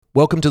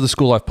Welcome to the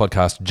School Life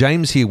Podcast.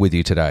 James here with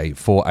you today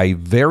for a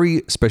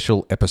very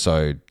special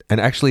episode,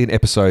 and actually an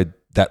episode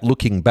that,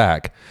 looking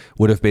back,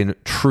 would have been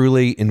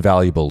truly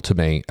invaluable to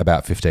me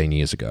about 15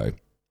 years ago.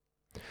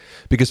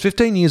 Because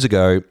 15 years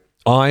ago,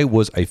 I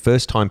was a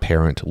first-time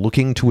parent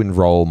looking to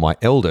enroll my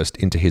eldest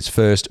into his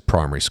first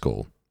primary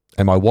school,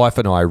 and my wife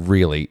and I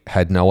really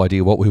had no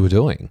idea what we were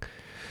doing.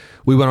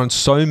 We went on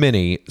so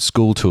many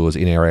school tours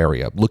in our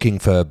area looking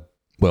for,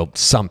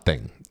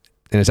 something,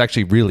 and it's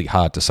actually really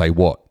hard to say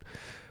what.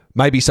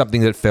 Maybe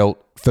something that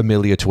felt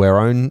familiar to our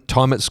own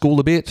time at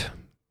school a bit,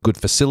 good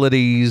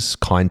facilities,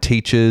 kind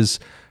teachers,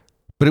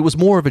 but it was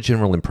more of a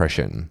general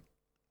impression.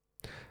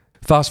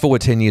 Fast forward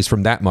 10 years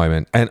from that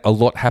moment, and a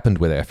lot happened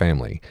with our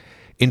family.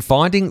 In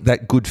finding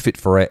that good fit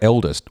for our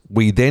eldest,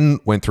 we then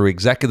went through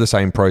exactly the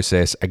same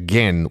process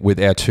again with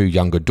our two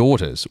younger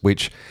daughters,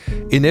 which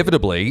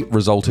inevitably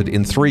resulted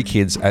in 3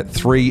 kids at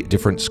 3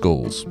 different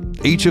schools.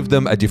 Each of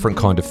them a different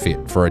kind of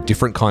fit for a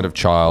different kind of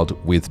child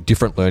with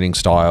different learning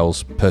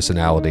styles,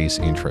 personalities,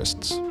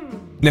 interests.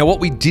 Now,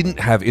 what we didn't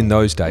have in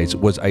those days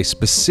was a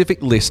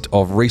specific list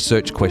of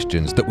research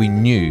questions that we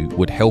knew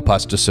would help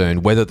us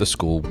discern whether the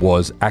school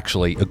was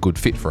actually a good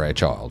fit for our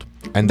child.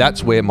 And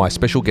that's where my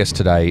special guest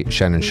today,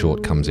 Shannon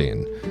Short, comes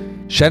in.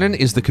 Shannon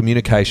is the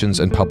Communications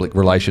and Public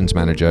Relations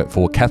Manager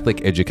for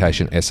Catholic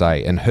Education SA,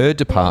 and her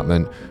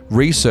department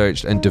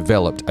researched and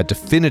developed a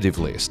definitive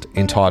list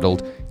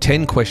entitled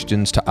 10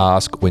 Questions to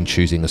Ask When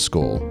Choosing a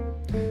School.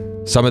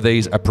 Some of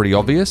these are pretty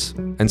obvious,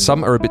 and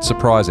some are a bit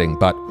surprising,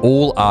 but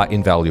all are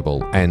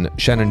invaluable, and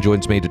Shannon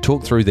joins me to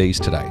talk through these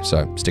today,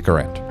 so stick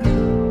around.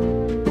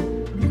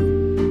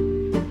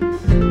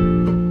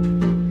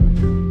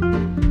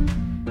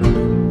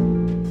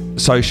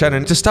 So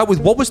Shannon, to start with,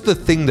 what was the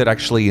thing that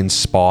actually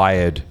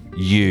inspired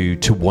you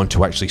to want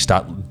to actually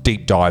start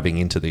deep diving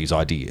into these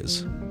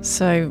ideas?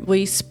 So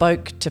we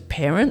spoke to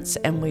parents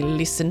and we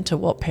listened to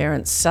what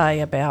parents say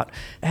about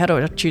how do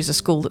I choose a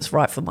school that's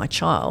right for my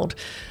child.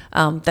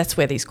 That's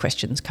where these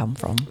questions come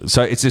from.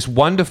 So it's this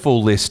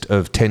wonderful list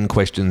of 10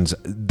 questions.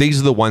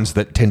 These are the ones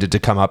that tended to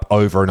come up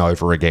over and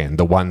over again,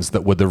 the ones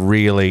that were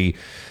the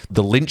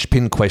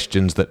linchpin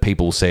questions that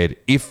people said,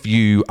 if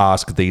you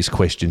ask these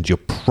questions, you're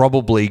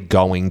probably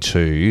going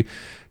to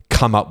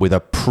come up with a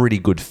pretty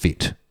good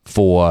fit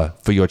for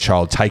your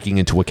child, taking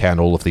into account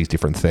all of these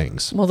different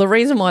things. Well, the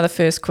reason why the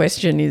first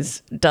question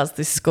is, does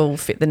this school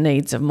fit the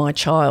needs of my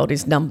child,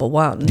 is number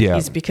one,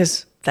 is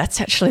because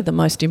that's actually the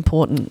most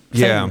important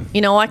thing. Yeah.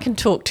 You know, I can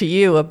talk to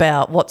you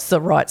about what's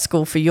the right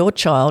school for your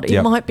child.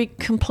 It might be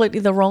completely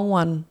the wrong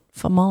one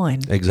for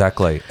mine.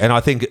 Exactly. And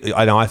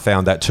I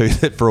found that too,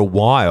 that for a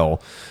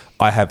while,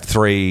 I have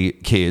 3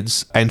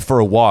 kids, and for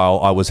a while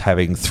I was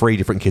having 3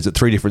 different kids at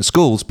 3 different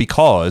schools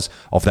because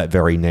of that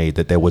very need,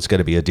 that there was going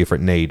to be a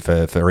different need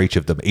for each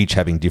of them, each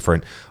having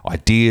different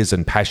ideas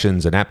and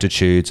passions and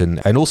aptitudes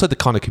and also the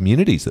kind of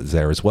communities that's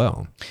there as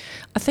well.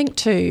 I think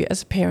too,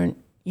 as a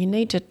parent, you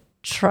need to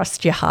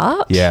trust your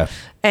heart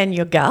and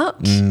your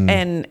gut.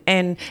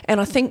 And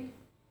I think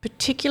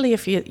particularly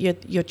if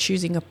you're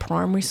choosing a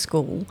primary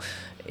school,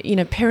 you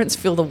know, parents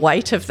feel the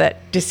weight of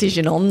that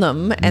decision on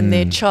them, and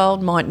their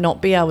child might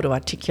not be able to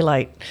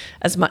articulate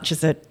as much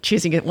as they're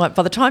choosing it. By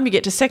the time you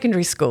get to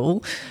secondary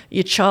school,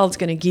 your child's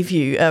going to give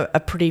you a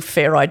pretty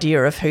fair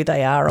idea of who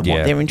they are and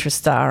what their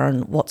interests are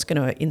and what's going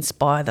to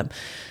inspire them.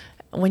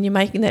 When you're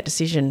making that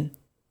decision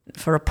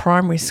for a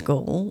primary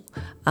school,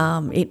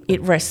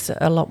 it rests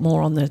a lot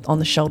more on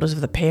the shoulders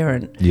of the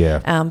parent.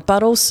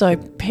 But also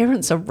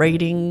parents are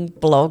reading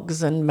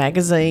blogs and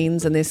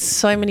magazines, and there's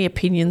so many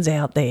opinions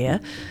out there.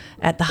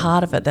 At the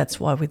heart of it, that's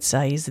why we'd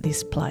say, is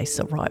this place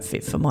a right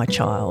fit for my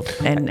child?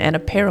 And a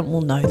parent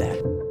will know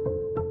that.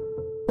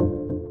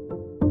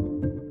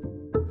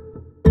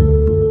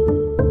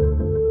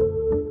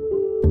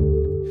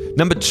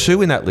 Number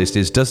 2 in that list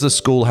is, does the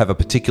school have a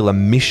particular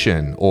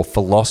mission or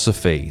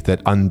philosophy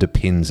that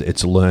underpins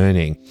its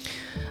learning?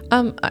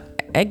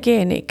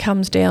 Again, it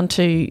comes down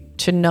to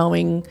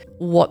knowing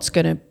what's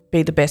going to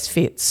be the best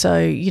fit. So,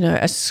 you know,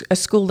 a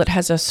school that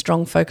has a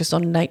strong focus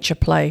on nature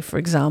play, for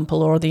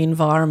example, or the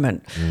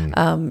environment.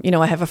 You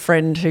know, I have a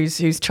friend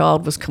whose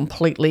child was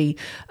completely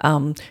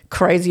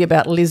crazy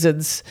about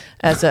lizards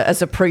as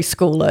a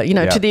preschooler, you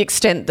know, to the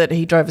extent that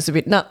he drove us a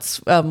bit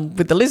nuts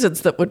with the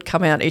lizards that would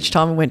come out each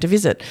time we went to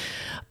visit.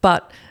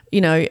 But,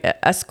 you know,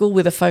 a school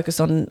with a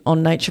focus on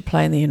nature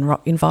play and the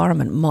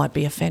environment might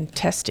be a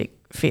fantastic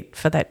fit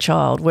for that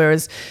child.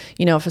 Whereas,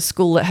 you know, if a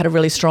school that had a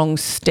really strong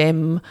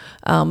STEM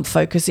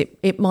focus,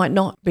 it might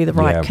not be the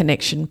right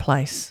connection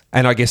place.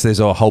 And I guess there's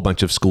a whole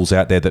bunch of schools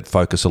out there that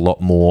focus a lot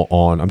more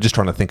on, I'm just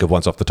trying to think of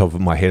ones off the top of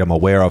my head I'm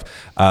aware of,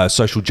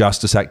 social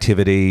justice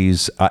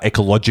activities,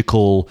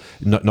 ecological,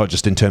 not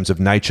just in terms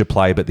of nature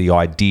play, but the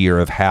idea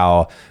of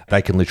how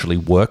they can literally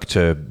work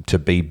to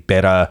be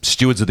better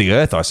stewards of the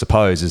earth, I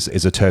suppose,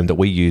 is a term that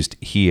we used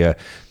here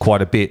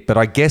quite a bit. But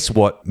I guess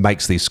what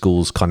makes these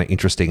schools kind of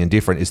interesting and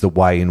different is the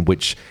way in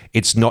which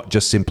it's not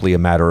just simply a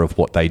matter of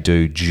what they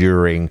do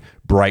during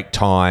break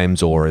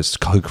times or as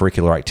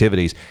co-curricular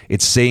activities.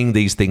 It's seeing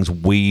these things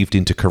weaved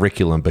into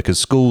curriculum, because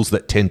schools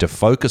that tend to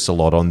focus a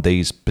lot on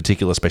these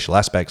particular special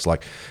aspects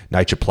like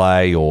nature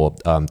play or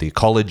the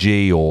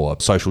ecology or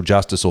social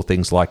justice or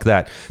things like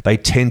that, they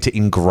tend to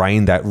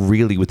ingrain that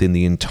really within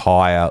the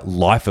entire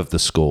life of the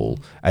school,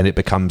 and it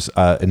becomes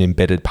an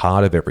embedded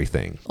part of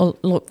everything. Well,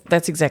 look,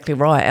 that's exactly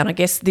right. And I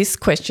guess this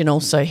question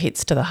also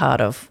hits to the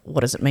heart of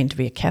what does it mean to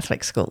be a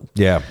Catholic school?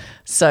 Yeah.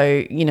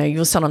 So,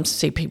 you'll sometimes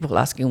see people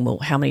asking, well,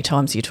 how many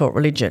times are you taught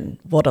religion?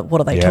 What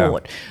are they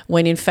taught?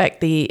 When in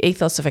fact the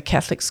ethos of a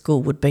Catholic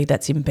school would be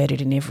that's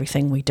embedded in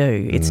everything we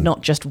do. It's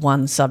not just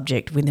one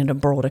subject within a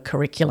broader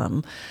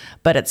curriculum,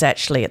 but it's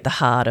actually at the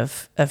heart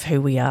of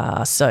who we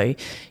are. So,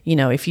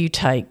 if you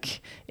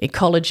take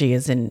ecology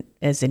as an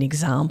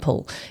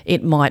example,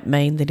 it might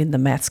mean that in the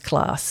maths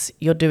class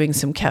you're doing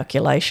some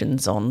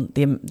calculations on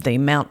the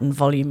amount and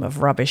volume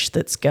of rubbish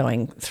that's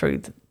going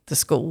through the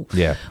school.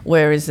 Yeah.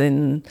 Whereas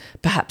in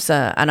perhaps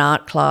an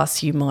art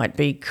class, you might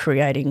be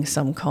creating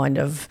some kind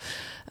of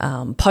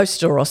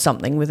poster or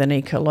something with an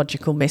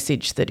ecological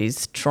message that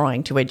is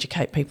trying to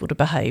educate people to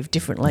behave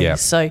differently. Yeah.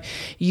 So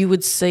you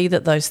would see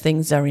that those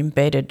things are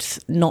embedded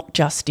not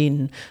just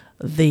in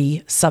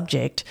the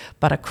subject,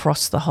 but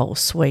across the whole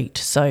suite.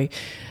 So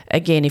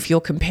again, if you're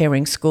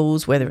comparing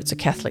schools, whether it's a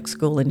Catholic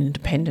school, an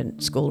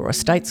independent school or a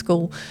state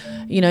school,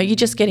 you're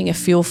just getting a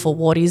feel for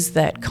what is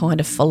that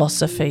kind of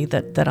philosophy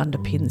that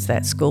underpins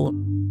that school.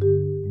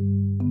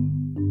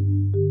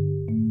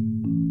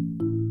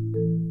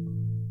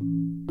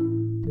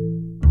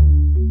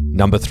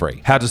 Number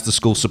 3, how does the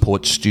school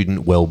support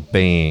student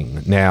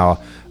well-being?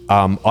 Now,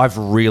 I've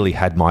really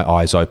had my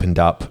eyes opened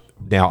up.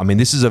 Now, I mean,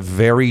 this is a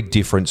very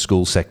different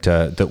school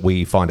sector that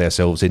we find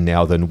ourselves in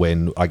now than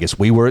when, I guess,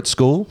 we were at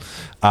school,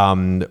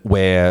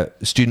 where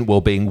student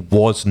wellbeing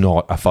was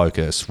not a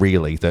focus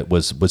really that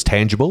was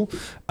tangible.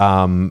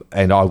 And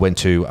I went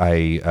to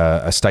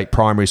a state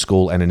primary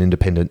school and an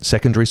independent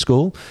secondary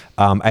school,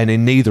 and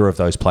in neither of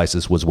those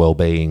places was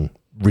wellbeing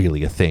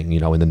really a thing, in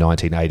the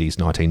 1980s,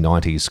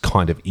 1990s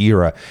kind of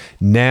era.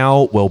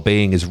 Now,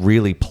 well-being is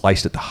really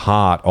placed at the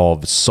heart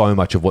of so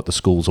much of what the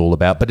school's all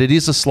about, but it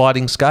is a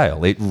sliding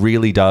scale. It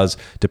really does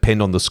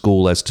depend on the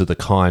school as to the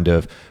kind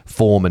of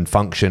form and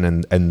function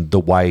and the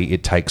way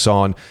it takes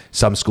on.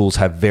 Some schools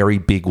have very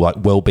big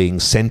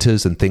well-being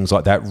centres and things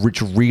like that,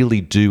 which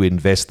really do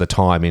invest the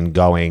time in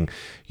going,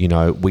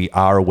 we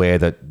are aware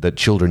that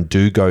children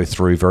do go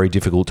through very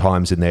difficult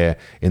times in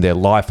their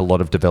life, a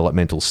lot of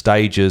developmental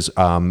stages,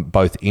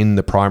 both in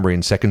the primary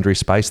and secondary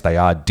space. They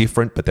are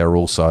different, but they're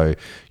also,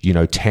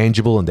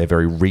 tangible, and they're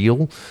very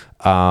real.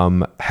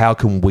 How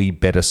can we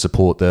better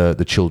support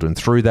the children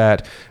through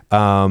that?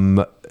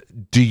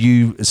 Do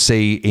you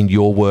see in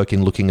your work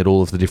in looking at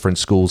all of the different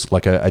schools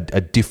like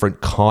a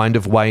different kind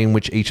of way in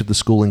which each of the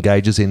school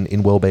engages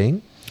in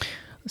well-being?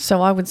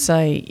 So I would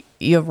say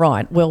you're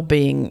right.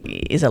 Wellbeing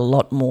is a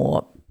lot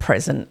more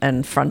present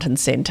and front and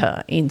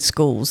centre in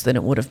schools than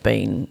it would have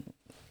been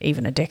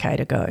even a decade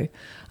ago.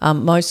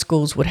 Most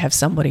schools would have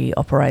somebody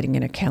operating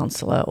in a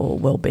counsellor or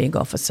wellbeing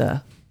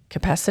officer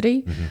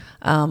capacity.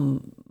 Mm-hmm.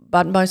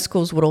 But most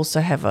schools would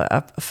also have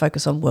a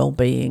focus on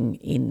well-being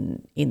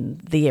in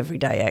the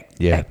everyday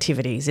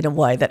activities in a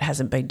way that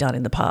hasn't been done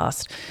in the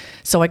past.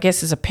 So I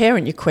guess as a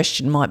parent, your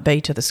question might be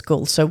to the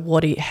school, so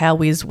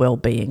how is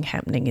well-being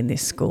happening in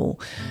this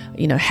school?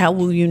 How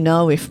will you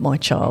know if my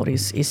child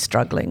is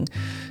struggling?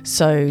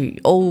 So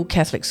all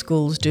Catholic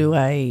schools do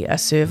a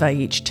survey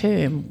each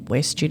term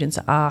where students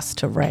are asked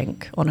to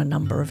rank on a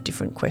number of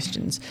different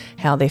questions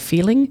how they're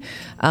feeling.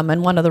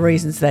 And one of the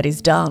reasons that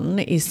is done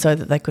is so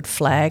that they could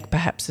flag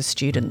perhaps a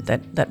student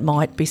that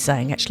might be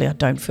saying, actually, I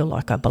don't feel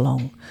like I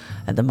belong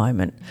at the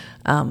moment,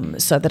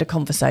 so that a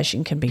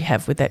conversation can be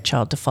had with that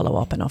child to follow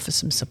up and offer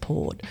some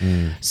support.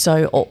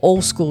 So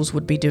all schools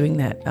would be doing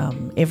that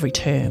every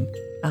term.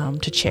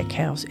 To check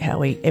how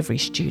every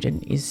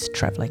student is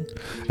travelling.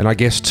 And I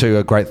guess too,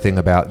 a great thing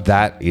about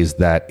that is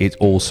that it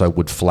also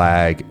would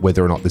flag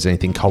whether or not there's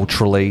anything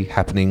culturally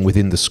happening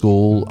within the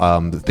school,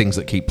 the things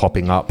that keep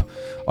popping up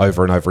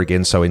over and over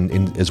again. So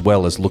in as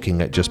well as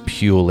looking at just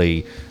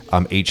purely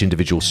each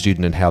individual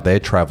student and how they're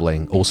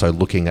travelling, also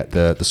looking at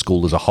the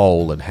school as a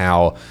whole and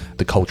how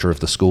the culture of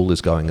the school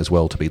is going as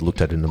well, to be looked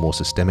at in a more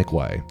systemic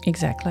way.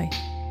 Exactly.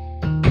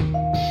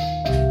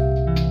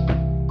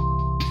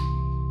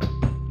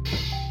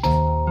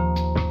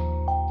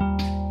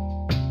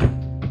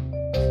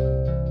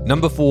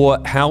 Number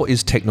 4, how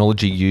is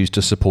technology used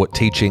to support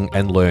teaching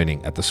and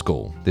learning at the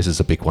school? This is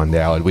a big one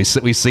now, and we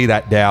see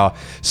that now,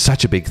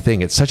 such a big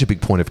thing. It's such a big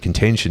point of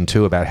contention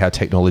too about how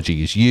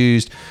technology is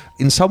used.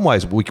 in some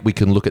ways we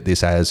can look at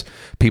this as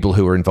people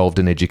who are involved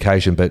in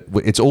education, but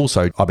it's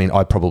also, I mean,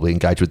 I probably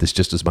engage with this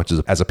just as much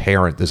as a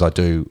parent as I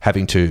do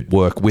having to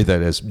work with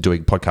it as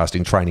doing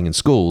podcasting training in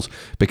schools,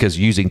 because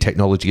using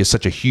technology is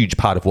such a huge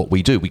part of what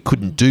we do. We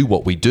couldn't do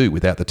what we do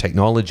without the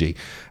technology.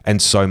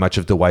 And so much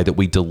of the way that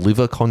we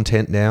deliver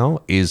content now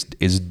is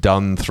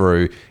done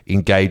through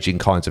engaging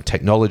kinds of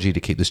technology to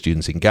keep the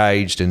students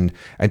engaged and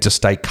to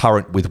stay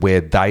current with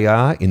where they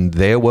are in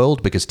their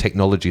world, because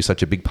technology is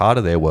such a big part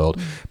of their world.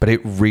 But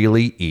it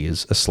really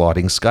is a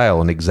sliding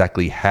scale, and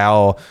exactly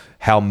how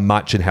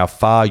much and how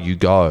far you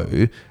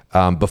go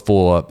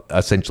before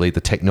essentially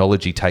the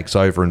technology takes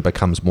over and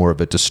becomes more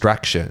of a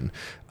distraction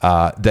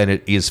than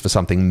it is for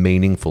something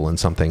meaningful and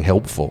something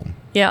helpful.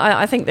 Yeah,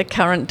 I think the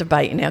current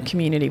debate in our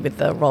community with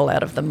the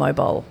rollout of the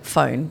mobile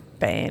phone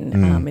ban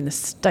in the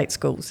state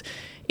schools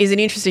is an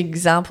interesting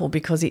example,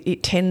 because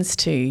it tends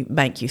to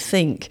make you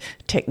think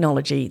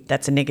technology,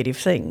 that's a negative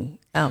thing.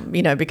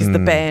 Because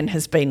the ban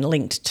has been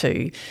linked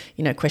to,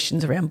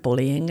 questions around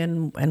bullying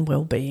and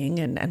well-being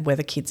and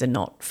whether kids are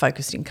not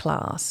focused in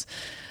class.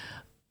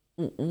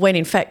 When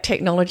in fact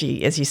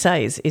technology, as you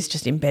say, is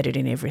just embedded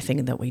in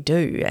everything that we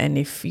do. And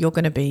if you're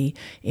going to be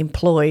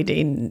employed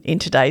in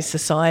today's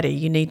society,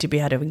 you need to be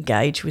able to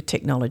engage with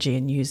technology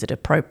and use it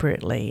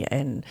appropriately.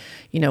 And,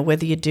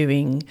 whether you're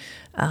doing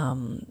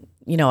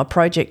a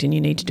project and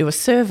you need to do a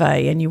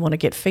survey and you want to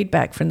get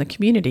feedback from the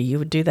community, you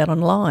would do that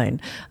online.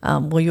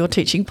 You're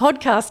teaching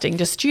podcasting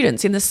to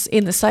students in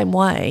the same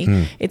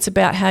way. It's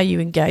about how you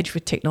engage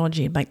with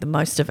technology and make the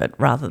most of it,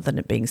 rather than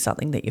it being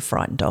something that you're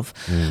frightened of.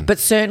 But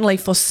certainly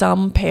for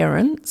some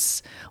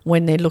parents,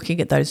 when they're looking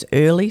at those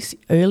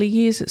early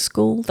years at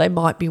school, they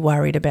might be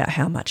worried about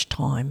how much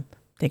time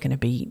they're going to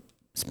be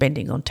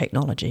spending on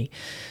technology.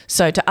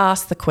 So to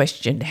ask the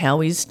question,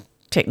 how is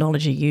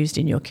technology used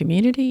in your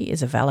community,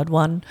 is a valid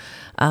one.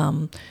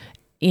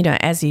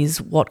 As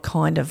is, what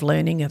kind of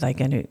learning are they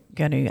going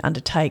to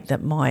undertake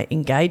that might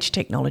engage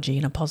technology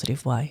in a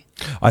positive way?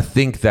 I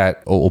think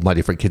that all my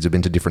different kids have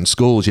been to different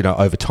schools,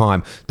 over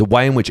time, the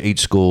way in which each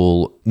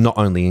school not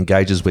only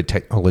engages with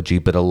technology,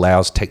 but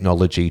allows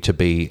technology to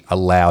be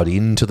allowed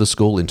into the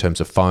school in terms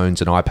of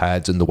phones and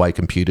iPads and the way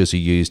computers are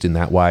used in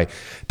that way,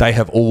 they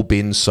have all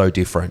been so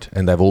different,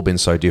 and they've all been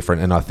so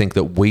different. And I think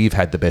that we've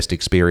had the best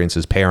experience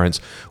as parents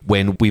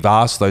when we've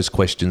asked those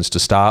questions to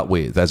start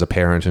with as a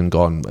parent and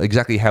gone,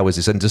 exactly how is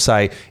this? And to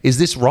say, is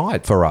this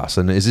right for us?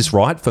 And is this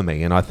right for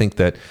me? And I think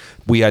that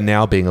we are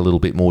now being a little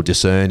bit more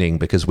discerning,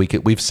 because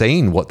we've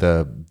seen what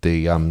the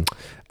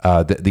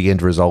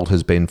end result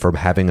has been from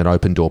having an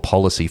open door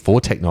policy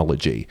for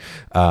technology,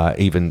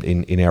 even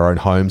in our own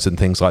homes and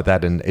things like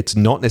that. And it's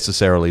not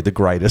necessarily the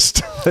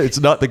greatest. It's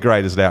not the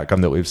greatest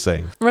outcome that we've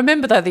seen.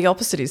 Remember, though, the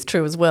opposite is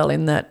true as well,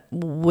 in that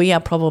we are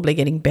probably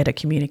getting better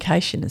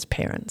communication as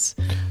parents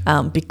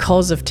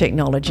because of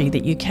technology,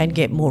 that you can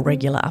get more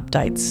regular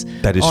updates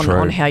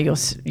on how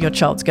your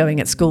child's going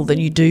at school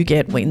than you do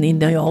get in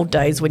the old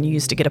days when you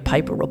used to get a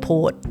paper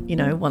report,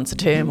 once a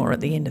term or at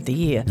the end of the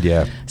year.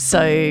 Yeah.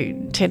 So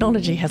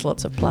technology has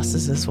lots of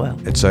pluses as well.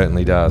 It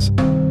certainly does.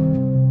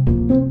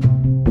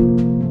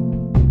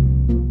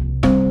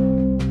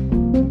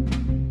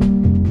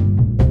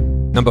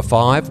 Number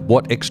 5,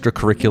 what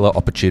extracurricular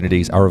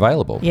opportunities are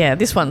available? Yeah,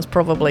 this one's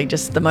probably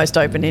just the most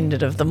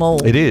open-ended of them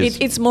all. It is.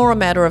 It's more a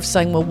matter of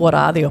saying, well, what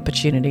are the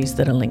opportunities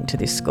that are linked to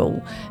this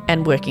school,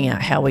 and working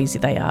out how easy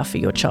they are for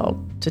your child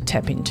to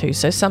tap into.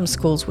 So some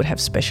schools would have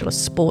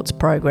specialist sports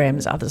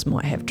programs, others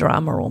might have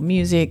drama or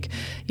music,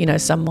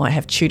 some might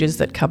have tutors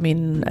that come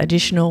in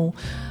additional.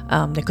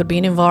 There could be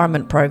an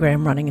environment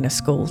program running in a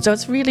school. So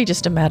it's really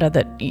just a matter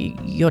that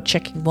you're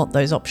checking what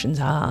those options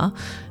are,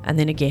 and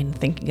then again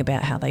thinking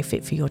about how they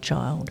fit for your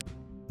child.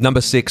 Number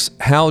 6,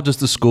 how does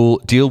the school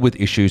deal with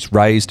issues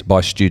raised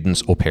by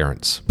students or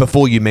parents?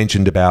 Before, you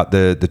mentioned about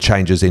the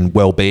changes in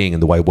well-being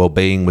and the way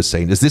well-being was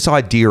seen. Is this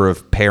idea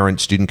of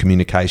parent-student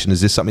communication,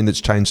 is this something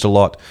that's changed a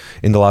lot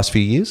in the last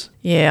few years?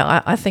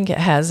 Yeah, I think it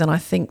has, and I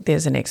think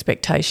there's an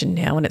expectation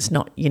now, and it's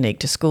not unique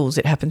to schools,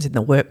 it happens in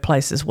the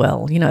workplace as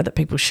well, that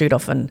people shoot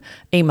off an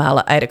email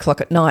at 8 o'clock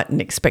at night and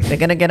expect they're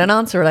going to get an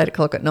answer at 8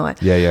 o'clock at night.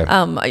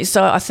 Yeah.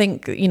 So I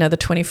think, the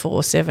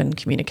 24/7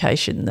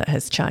 communication that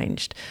has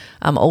changed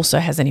also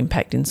has an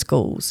impact in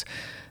schools.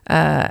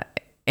 And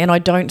I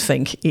don't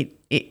think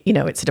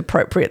it's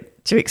appropriate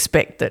to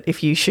expect that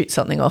if you shoot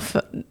something off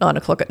at 9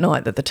 o'clock at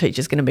night that the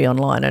teacher's going to be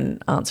online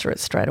and answer it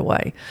straight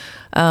away.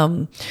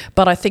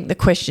 But I think the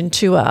question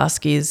to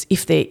ask is,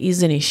 if there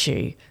is an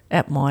issue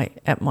at my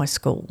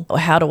school,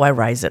 how do I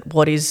raise it?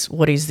 What is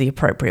the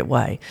appropriate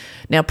way?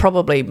 Now,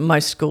 probably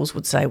most schools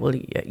would say, well,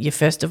 you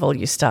first of all,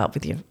 you start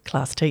with your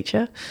class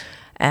teacher.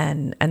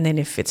 And then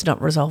if it's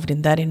not resolved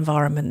in that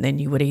environment, then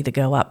you would either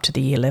go up to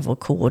the year level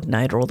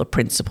coordinator or the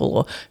principal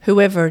or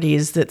whoever it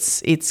is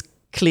it's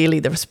clearly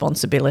the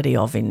responsibility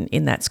of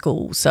in that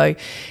school. So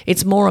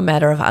it's more a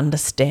matter of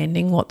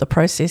understanding what the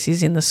process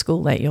is in the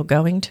school that you're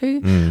going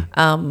to,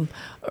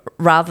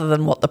 rather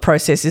than what the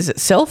process is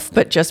itself,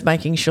 but just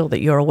making sure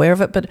that you're aware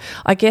of it. But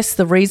I guess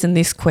the reason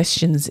this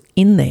question's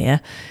in there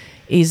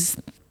is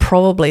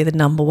probably the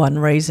number one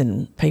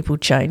reason people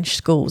change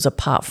schools,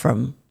 apart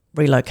from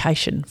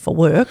relocation for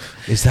work.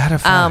 Is that a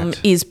fact?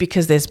 Is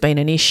because there's been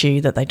an issue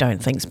that they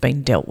don't think's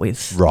been dealt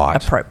with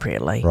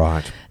appropriately.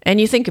 Right.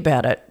 And you think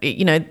about it,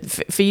 you know,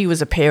 for you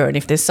as a parent,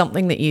 if there's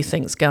something that you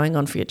think's going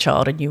on for your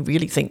child and you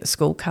really think the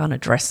school can't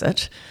address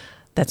it,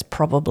 that's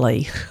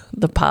probably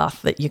the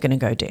path that you're going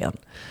to go down.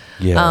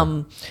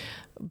 Yeah.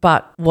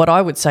 But what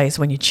I would say is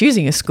when you're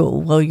choosing a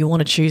school, well, you want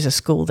to choose a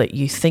school that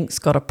you think's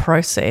got a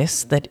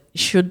process that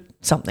should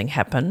something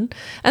happen.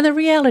 And the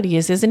reality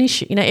is there's an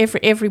issue. You know,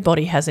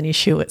 everybody has an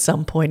issue at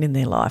some point in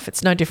their life.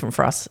 It's no different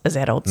for us as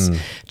adults.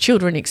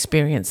 Children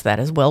experience that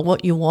as well.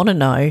 What you want to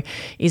know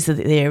is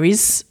that there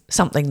is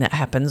something that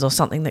happens or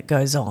something that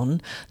goes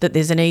on, that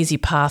there's an easy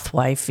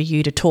pathway for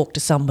you to talk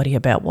to somebody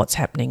about what's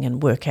happening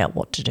and work out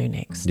what to do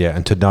next. Yeah,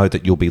 and to know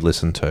that you'll be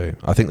listened to.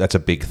 I think that's a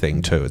big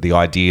thing too. The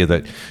idea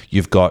that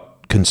you've got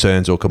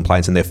concerns or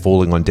complaints and they're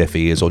falling on deaf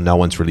ears or no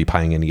one's really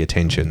paying any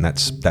attention,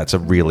 that's a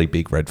really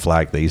big red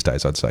flag these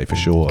days, I'd say, for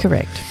sure.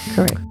 Correct.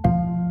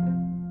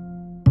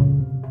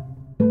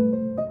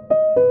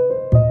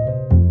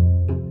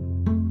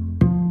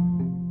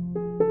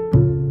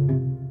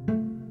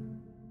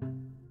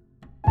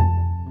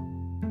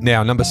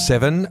 Now, number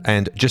 7,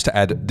 and just to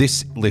add,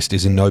 this list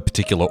is in no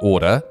particular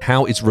order.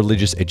 How is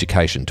religious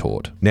education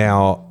taught?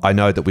 Now, I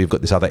know that we've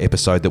got this other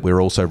episode that we're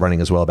also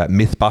running as well about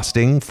myth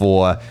busting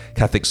for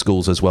Catholic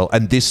schools as well.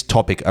 And this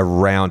topic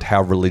around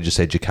how religious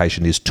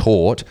education is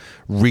taught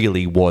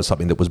really was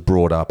something that was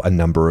brought up a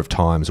number of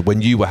times.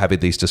 When you were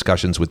having these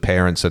discussions with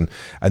parents and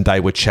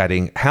they were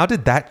chatting, how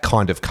did that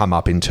kind of come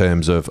up in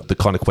terms of the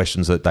kind of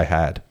questions that they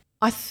had?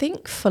 I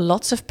think for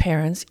lots of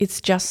parents,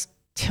 it's just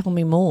tell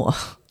me more.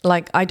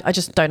 Like, I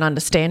just don't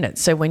understand it.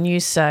 So when you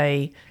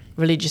say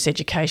religious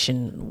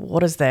education,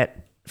 what does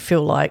that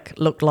feel like,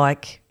 look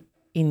like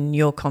in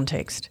your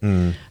context?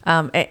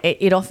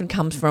 It often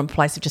comes from a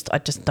place of I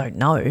just don't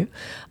know,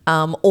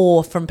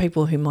 or from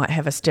people who might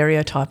have a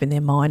stereotype in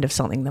their mind of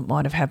something that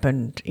might have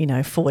happened,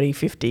 40,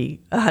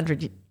 50,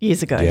 100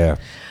 years ago.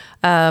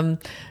 Yeah.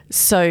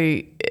 So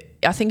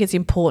I think it's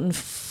important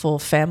for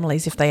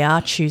families, if they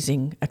are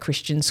choosing a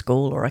Christian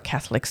school or a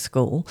Catholic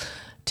school,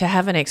 to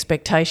have an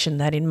expectation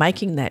that in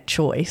making that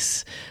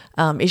choice,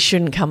 it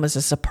shouldn't come as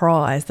a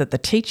surprise that the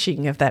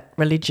teaching of that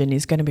religion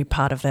is going to be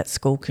part of that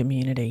school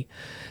community.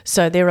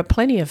 So there are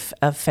plenty of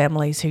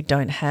families who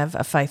don't have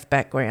a faith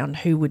background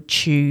who would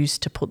choose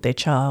to put their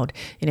child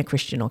in a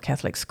Christian or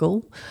Catholic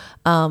school.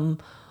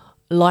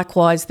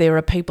 Likewise, there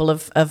are people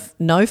of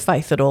no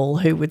faith at all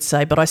who would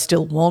say, but I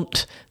still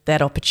want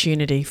that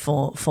opportunity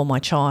for my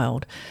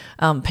child.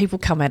 People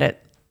come at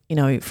it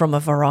from a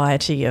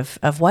variety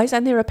of ways.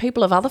 And there are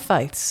people of other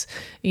faiths,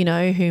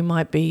 who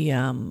might be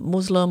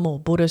Muslim or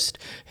Buddhist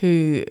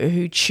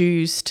who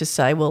choose to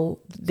say,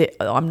 well,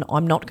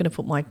 I'm not going to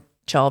put my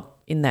child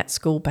in that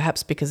school,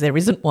 perhaps because there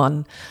isn't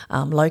one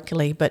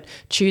locally, but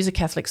choose a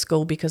Catholic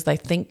school because they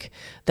think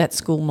that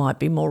school might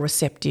be more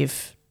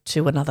receptive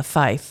to another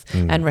faith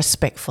and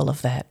respectful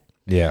of that.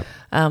 Yeah.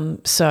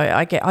 So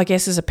I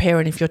guess as a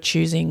parent, if you're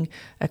choosing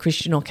a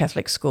Christian or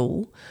Catholic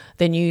school,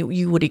 then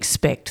you would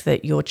expect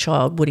that your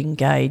child would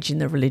engage in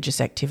the religious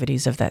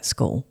activities of that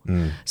school.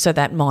 So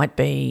that might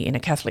be in a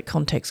Catholic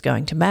context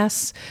going to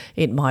Mass.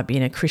 It might be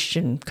in a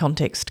Christian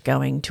context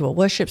going to a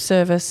worship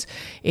service.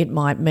 It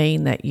might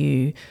mean that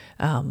you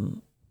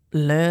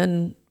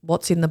learn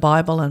what's in the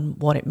Bible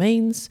and what it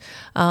means.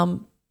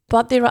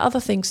 But there are other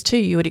things too.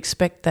 You would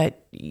expect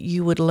that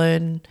you would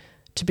learn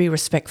to be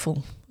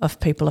respectful of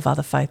people of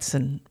other faiths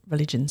and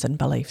religions and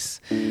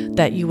beliefs,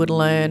 that you would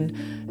learn,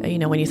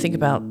 when you think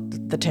about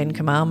the 10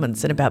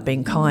 Commandments and about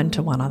being kind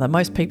to one another,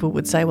 most people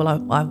would say, well,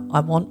 I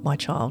want my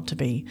child to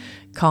be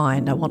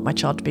kind, I want my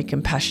child to be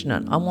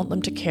compassionate, I want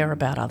them to care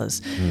about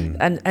others.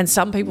 And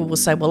some people will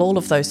say, well, all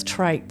of those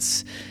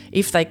traits,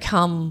 if they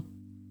come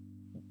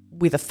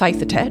with a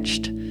faith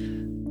attached,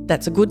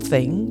 that's a good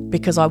thing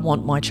because I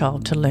want my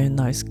child to learn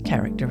those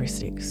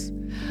characteristics.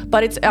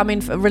 But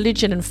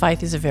religion and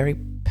faith is a very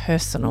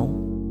personal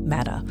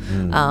matter.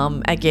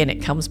 Again,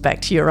 it comes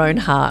back to your own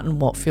heart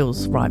and what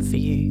feels right for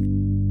you.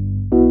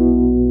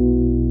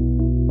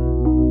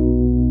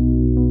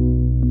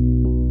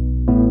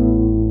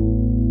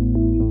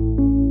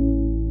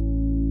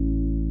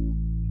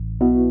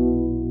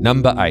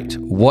 Number 8,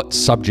 what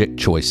subject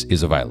choice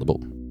is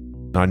available?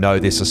 I know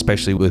this,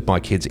 especially with my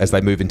kids, as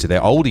they move into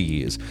their older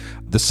years,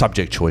 the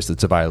subject choice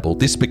that's available,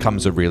 this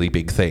becomes a really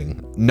big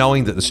thing.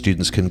 Knowing that the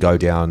students can go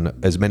down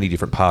as many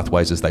different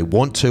pathways as they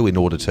want to in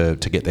order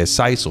to get their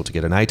SACE or to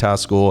get an ATAR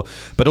score,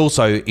 but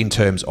also in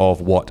terms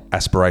of what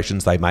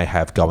aspirations they may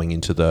have going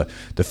into the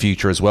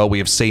future as well. We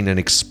have seen an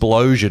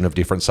explosion of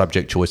different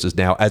subject choices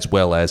now, as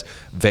well as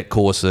vet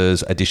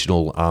courses,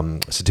 additional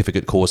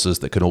certificate courses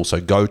that can also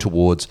go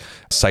towards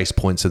SACE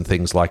points and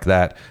things like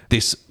that.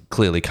 This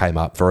clearly came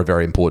up for a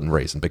very important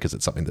reason because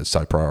it's something that's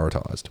so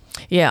prioritised.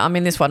 Yeah, I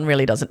mean, this one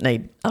really doesn't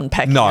need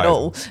unpacking at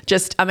all.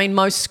 Just, I mean,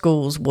 most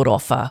schools would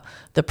offer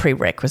the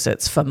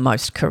prerequisites for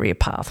most career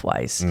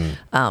pathways.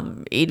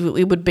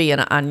 It would be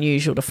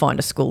unusual to find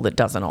a school that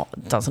doesn't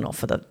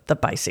offer the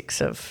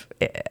basics of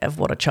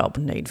what a child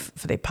would need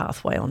for their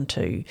pathway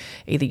onto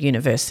either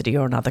university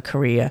or another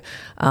career.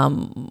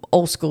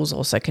 All schools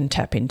also can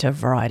tap into a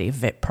variety of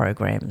vet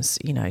programs,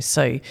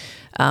 so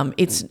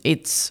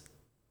it's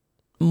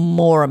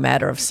more a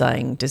matter of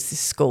saying, does this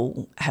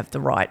school have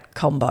the right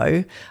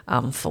combo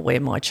for where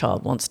my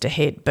child wants to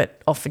head?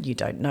 But often you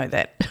don't know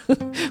that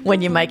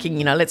when you're making,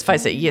 let's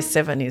face it, Year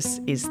 7 is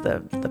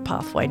the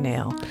pathway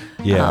now.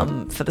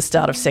 For the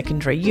start of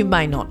secondary. You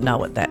may not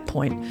know at that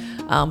point.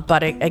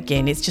 But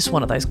again, it's just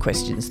one of those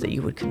questions that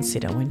you would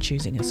consider when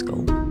choosing a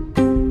school.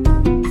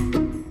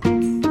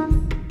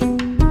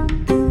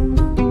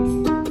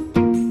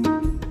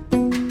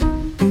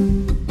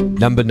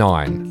 Number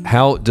 9,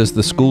 how does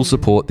the school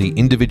support the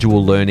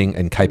individual learning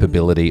and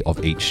capability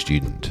of each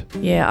student?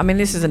 Yeah, I mean,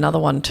 this is another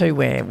one too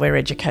where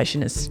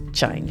education has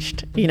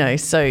changed.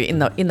 So in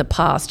the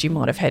past, you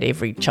might have had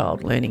every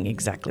child learning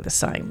exactly the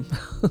same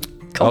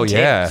content. Oh,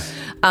 yeah.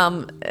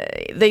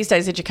 These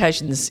days,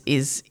 education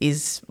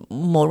is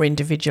more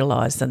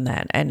individualised than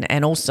that,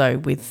 and also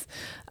with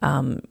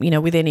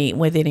with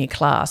any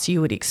class,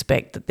 you would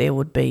expect that there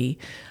would be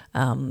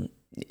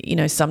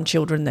some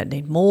children that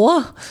need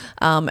more,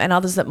 and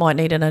others that might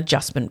need an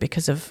adjustment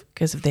because of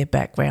their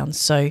background.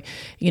 So,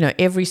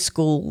 every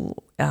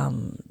school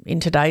in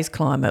today's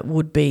climate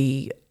would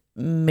be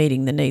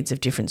meeting the needs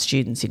of different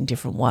students in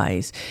different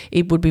ways.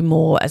 It would be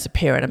more, as a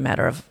parent, a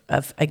matter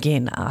of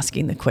again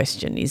asking the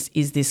question: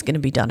 Is this going to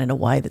be done in a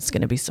way that's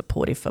going to be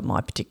supportive for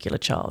my particular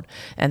child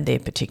and their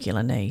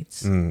particular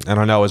needs? And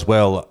I know as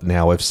well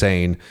now I've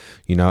seen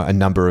a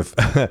number of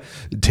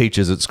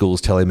teachers at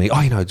schools telling me,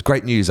 it's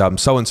great news.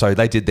 So-and-so,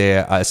 they did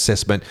their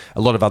assessment.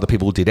 A lot of other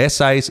people did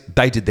essays.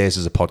 They did theirs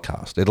as a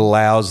podcast. It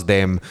allows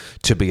them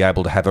to be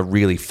able to have a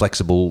really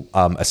flexible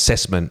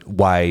assessment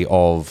way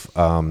of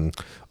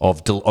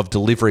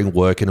delivering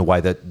work in a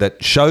way that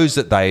shows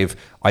that they've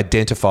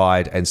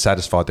identified and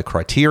satisfied the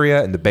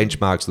criteria and the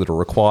benchmarks that are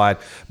required,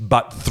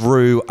 but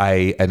through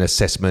an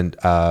assessment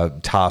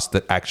task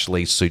that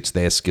actually suits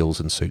their skills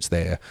and suits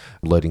their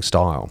learning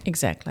style.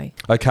 Exactly.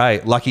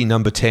 Okay, lucky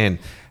number 10.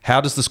 How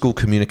does the school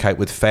communicate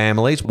with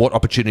families? What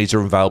opportunities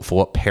are available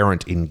for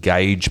parent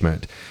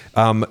engagement?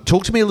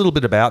 Talk to me a little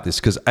bit about this,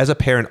 because as a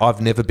parent,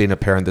 I've never been a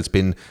parent that's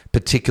been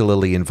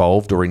particularly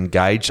involved or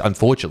engaged.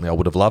 Unfortunately, I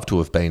would have loved to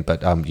have been,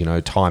 but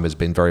time has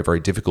been very, very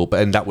difficult.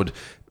 And that would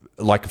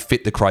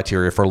fit the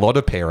criteria for a lot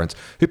of parents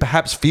who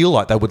perhaps feel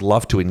like they would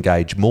love to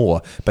engage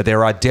more, but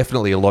there are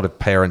definitely a lot of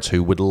parents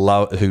who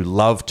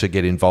love to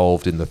get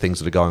involved in the things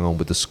that are going on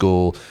with the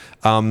school.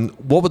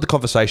 What were the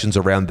conversations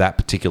around that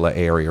particular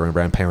area,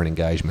 around parent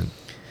engagement?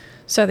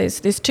 So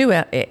there's two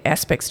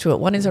aspects to it.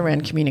 One is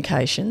around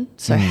communication.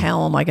 So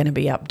how am I going to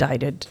be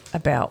updated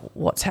about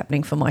what's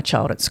happening for my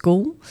child at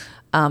school?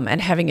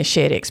 And having a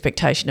shared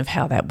expectation of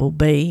how that will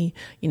be,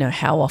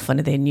 how often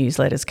are their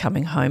newsletters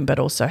coming home, but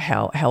also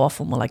how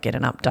often will I get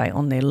an update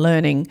on their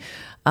learning.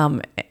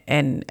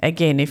 And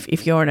again,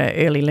 if you're in an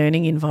early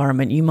learning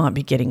environment, you might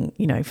be getting,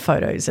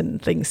 photos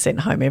and things sent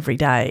home every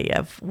day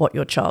of what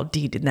your child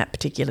did in that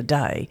particular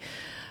day.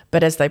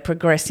 But as they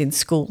progress in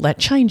school, that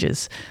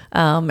changes.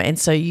 And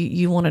so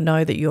you want to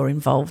know that you're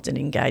involved and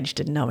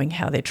engaged in knowing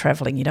how they're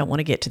travelling. You don't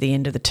want to get to the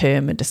end of the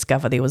term and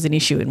discover there was an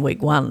issue in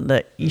week 1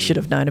 that you should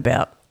have known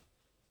about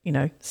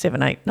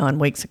 7, 8, 9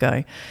 weeks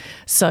ago.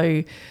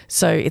 So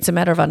it's a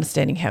matter of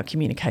understanding how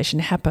communication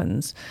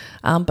happens,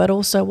 but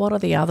also what are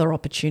the other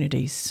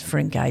opportunities for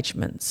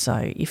engagement.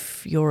 So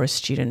if you're a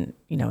student,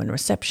 in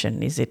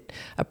reception, is it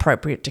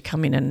appropriate to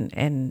come in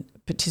and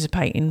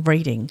participate in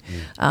reading?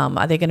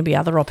 Are there going to be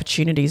other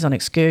opportunities on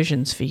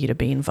excursions for you to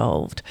be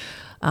involved?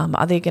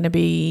 Are there going to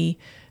be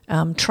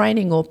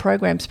training or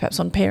programs perhaps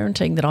on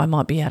parenting that I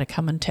might be able to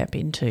come and tap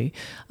into?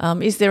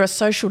 Is there a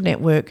social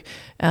network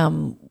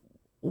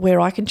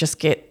where I can just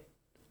get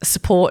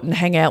support and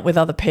hang out with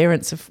other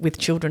parents with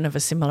children of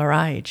a similar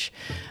age?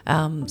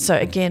 So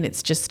again,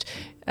 it's just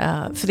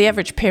for the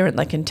average parent,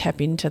 they can tap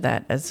into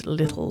that as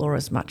little or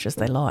as much as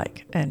they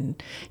like.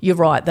 And you're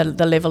right, the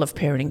level of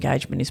parent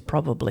engagement is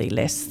probably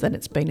less than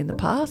it's been in the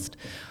past,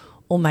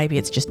 or maybe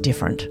it's just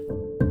different.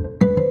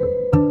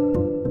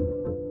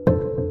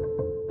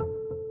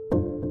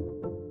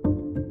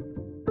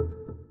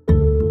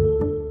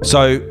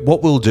 So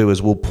what we'll do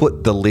is we'll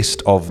put the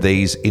list of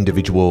these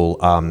individual,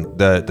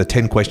 the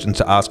 10 questions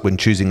to ask when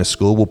choosing a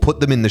school, we'll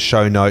put them in the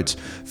show notes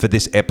for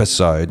this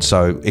episode.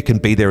 So it can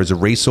be there as a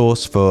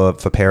resource for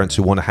parents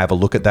who want to have a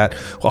look at that.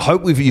 Well, I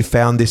hope you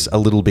found this a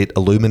little bit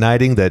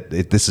illuminating, that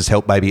this has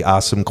helped maybe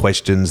ask some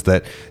questions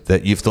that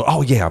you've thought,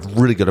 oh yeah, I've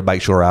really got to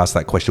make sure I ask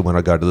that question when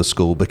I go to the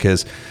school,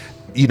 because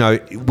you know,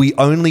 we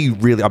only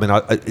really, I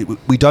mean,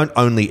 we don't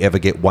only ever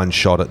get one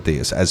shot at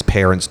this as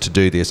parents to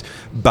do this,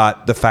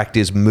 but the fact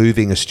is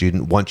moving a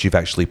student, once you've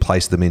actually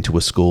placed them into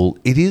a school,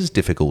 it is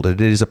difficult and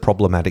it is a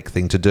problematic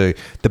thing to do.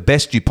 The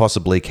best you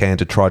possibly can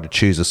to try to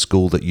choose a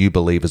school that you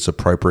believe is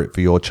appropriate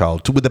for your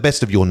child, with the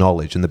best of your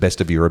knowledge and the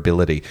best of your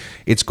ability.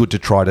 It's good to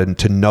try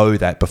to know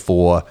that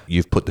before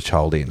you've put the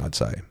child in, I'd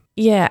say.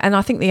 Yeah, and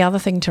I think the other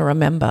thing to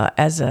remember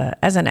as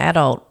an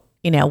adult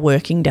in our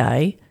working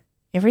day,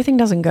 everything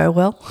doesn't go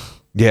well.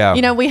 Yeah.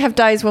 You know, we have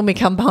days when we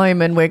come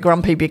home and we're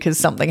grumpy because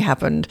something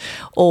happened,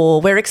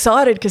 or we're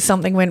excited because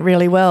something went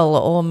really well,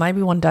 or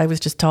maybe one day was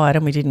just tired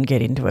and we didn't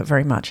get into it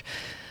very much.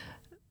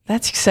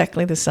 That's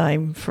exactly the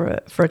same for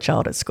a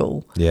child at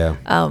school. Yeah.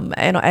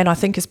 And I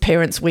think as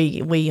parents,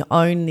 we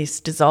own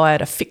this desire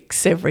to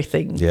fix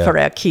everything for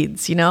our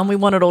kids, you know, and we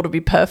want it all to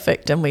be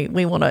perfect, and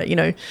we want to, you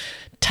know,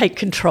 take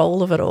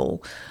control of it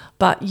all.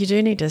 But you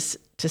do need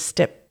to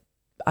step,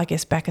 I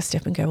guess, back a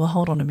step and go, well,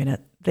 hold on a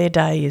minute. Their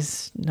day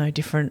is no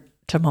different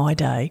to my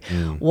day.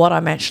 What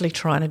I'm actually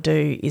trying to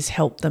do is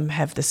help them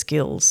have the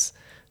skills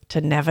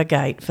to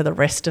navigate for the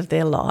rest of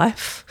their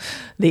life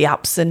the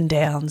ups and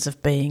downs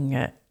of being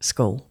at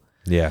school.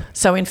 Yeah.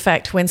 So in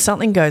fact, when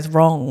something goes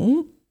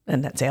wrong,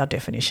 and that's our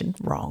definition,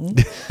 wrong,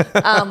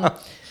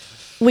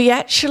 we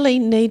actually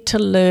need to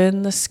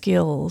learn the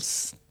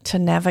skills to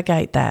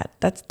navigate that.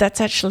 That's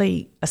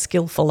actually a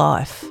skill for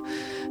life.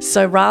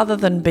 So rather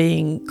than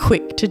being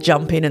quick to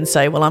jump in and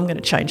say, well, I'm going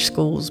to change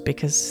schools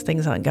because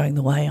things aren't going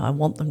the way I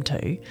want them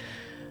to,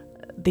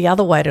 the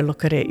other way to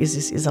look at it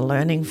is a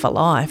learning for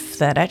life,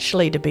 that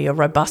actually to be a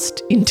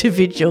robust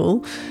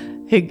individual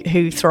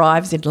who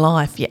thrives in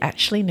life, you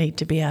actually need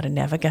to be able to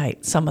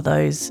navigate some of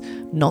those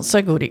not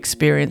so good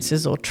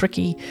experiences or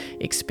tricky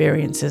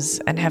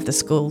experiences and have the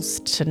skills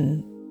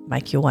to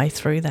make your way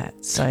through that.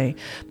 So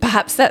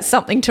perhaps that's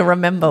something to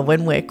remember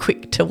when we're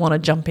quick to want to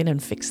jump in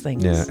and fix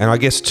things. Yeah, and I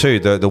guess too,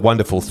 the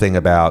wonderful thing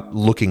about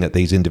looking at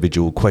these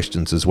individual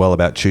questions as well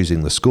about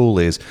choosing the school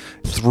is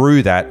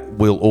through that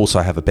we'll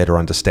also have a better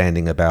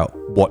understanding about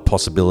what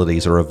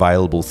possibilities are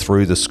available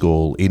through the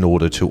school in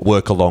order to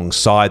work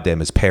alongside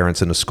them as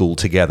parents in a school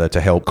together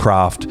to help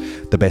craft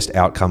the best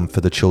outcome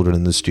for the children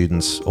and the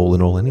students all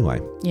in all anyway.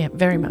 Yeah,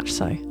 very much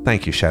so.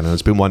 Thank you, Shannon.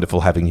 It's been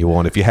wonderful having you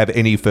on. If you have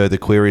any further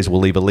queries,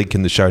 we'll leave a link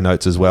in the show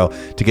notes as well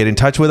to get in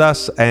touch with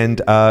us. And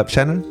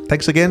Shannon,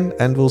 thanks again,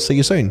 and we'll see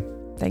you soon.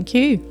 Thank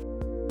you.